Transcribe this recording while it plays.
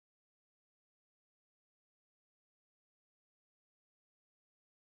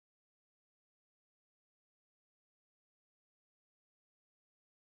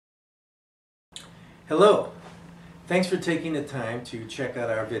Hello, thanks for taking the time to check out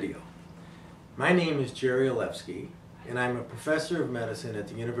our video. My name is Jerrold Olefsky and I'm a professor of medicine at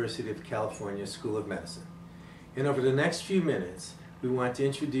the University of California School of Medicine. And over the next few minutes we want to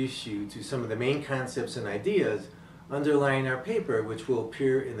introduce you to some of the main concepts and ideas underlying our paper, which will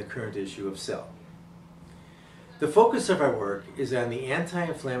appear in the current issue of Cell. The focus of our work is on the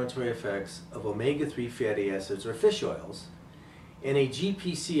anti-inflammatory effects of omega-3 fatty acids or fish oils and a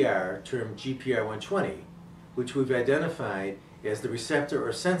GPCR termed GPR120, which we've identified as the receptor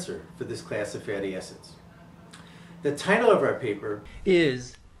or sensor for this class of fatty acids. The title of our paper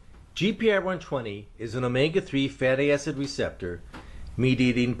is GPR120 is an omega-3 fatty acid receptor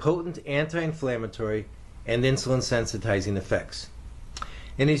mediating potent anti-inflammatory and insulin sensitizing effects.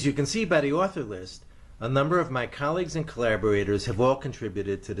 And as you can see by the author list, a number of my colleagues and collaborators have all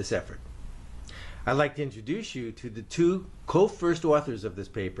contributed to this effort. I'd like to introduce you to the two co-first authors of this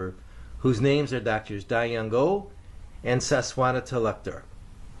paper, whose names are Drs. Da-Young Oh and Saswata Talukdar.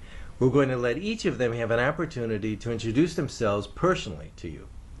 We're going to let each of them have an opportunity to introduce themselves personally to you.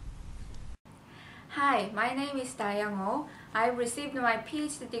 Hi, my name is Da-Young Oh. I received my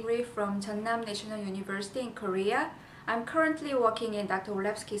PhD degree from Jeonnam National University in Korea. I'm currently working in Dr.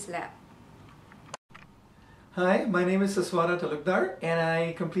 Olefsky's lab. Hi, my name is Saswata Talukdar and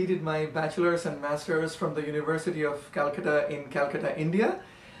I completed my bachelor's and master's from the University of Calcutta in Calcutta, India.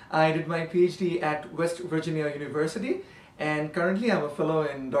 I did my PhD at West Virginia University and currently I'm a fellow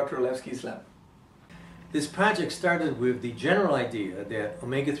in Dr. Olefsky's lab. This project started with the general idea that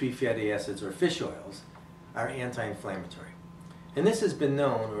omega-3 fatty acids or fish oils are anti-inflammatory. And this has been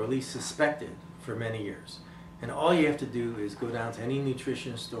known, or at least suspected, for many years. And all you have to do is go down to any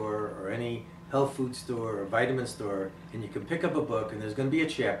nutrition store or any health food store or vitamin store and you can pick up a book and there's going to be a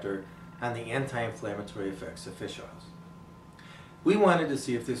chapter on the anti-inflammatory effects of fish oils. We wanted to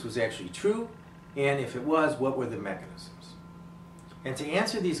see if this was actually true, and if it was, what were the mechanisms. And to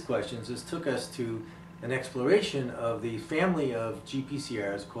answer these questions, this took us to an exploration of the family of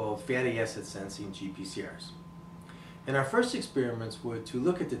GPCRs called fatty acid sensing GPCRs. And our first experiments were to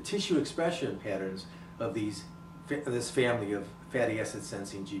look at the tissue expression patterns of this family of fatty acid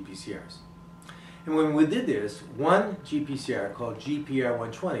sensing GPCRs. And when we did this, one GPCR called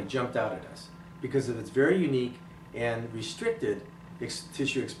GPR120 jumped out at us because of its very unique and restricted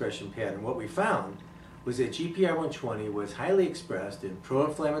tissue expression pattern. What we found was that GPR120 was highly expressed in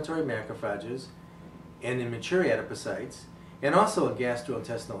pro-inflammatory macrophages and in mature adipocytes, and also in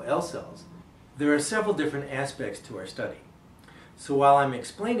gastrointestinal L cells. There are several different aspects to our study. So while I'm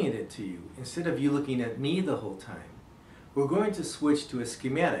explaining it to you, instead of you looking at me the whole time, we're going to switch to a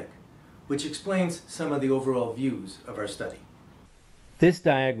schematic which explains some of the overall views of our study. This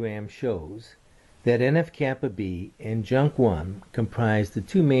diagram shows that NF-kappa B and JNK1 comprise the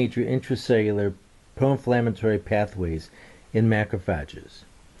two major intracellular pro-inflammatory pathways in macrophages.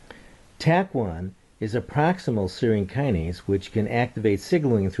 TAC1 is a proximal serine kinase which can activate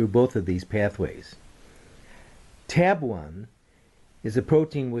signaling through both of these pathways. TAB1 is a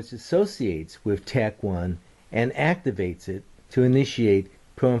protein which associates with TAC1 and activates it to initiate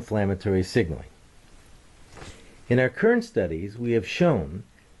pro-inflammatory signaling. In our current studies, we have shown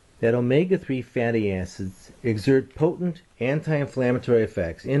that omega-3 fatty acids exert potent anti-inflammatory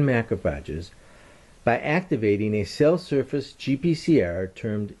effects in macrophages by activating a cell surface GPCR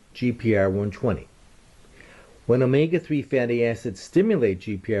termed GPR120. When omega-3 fatty acids stimulate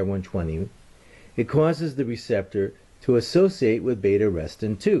GPR120, it causes the receptor to associate with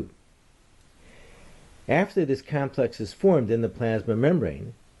beta-arrestin 2. After this complex is formed in the plasma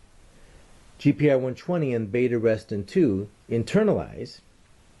membrane, GPR120 and beta-arrestin 2 internalize,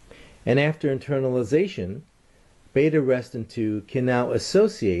 and after internalization, beta-arrestin 2 can now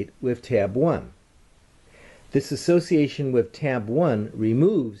associate with TAB1. This association with TAB1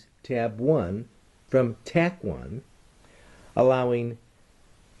 removes TAB1 from TAC1, allowing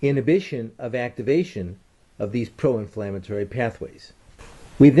inhibition of activation of these pro-inflammatory pathways.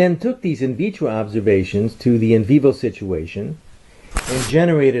 We then took these in vitro observations to the in vivo situation and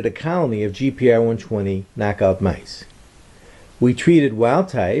generated a colony of GPR120 knockout mice. We treated wild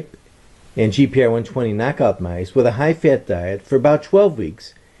type and GPR120 knockout mice with a high-fat diet for about 12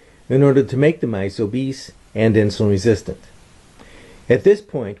 weeks in order to make the mice obese and insulin resistant. At this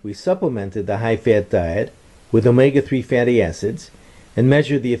point, we supplemented the high-fat diet with omega-3 fatty acids and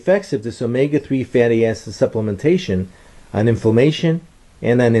measured the effects of this omega-3 fatty acid supplementation on inflammation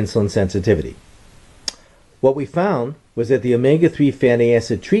and on insulin sensitivity. What we found was that the omega-3 fatty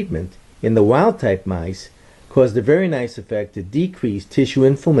acid treatment in the wild-type mice caused a very nice effect to decrease tissue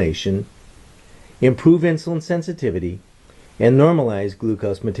inflammation, improve insulin sensitivity, and normalize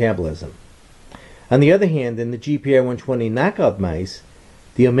glucose metabolism. On the other hand, in the GPR120 knockout mice,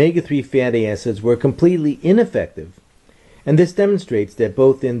 the omega-3 fatty acids were completely ineffective, and this demonstrates that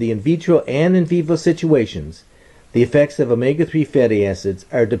both in the in vitro and in vivo situations, the effects of omega-3 fatty acids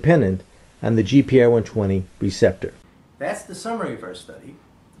are dependent on the GPR120 receptor. That's the summary of our study,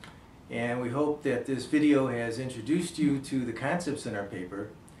 and we hope that this video has introduced you to the concepts in our paper,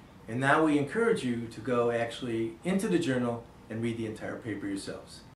 and now we encourage you to go actually into the journal and read the entire paper yourselves.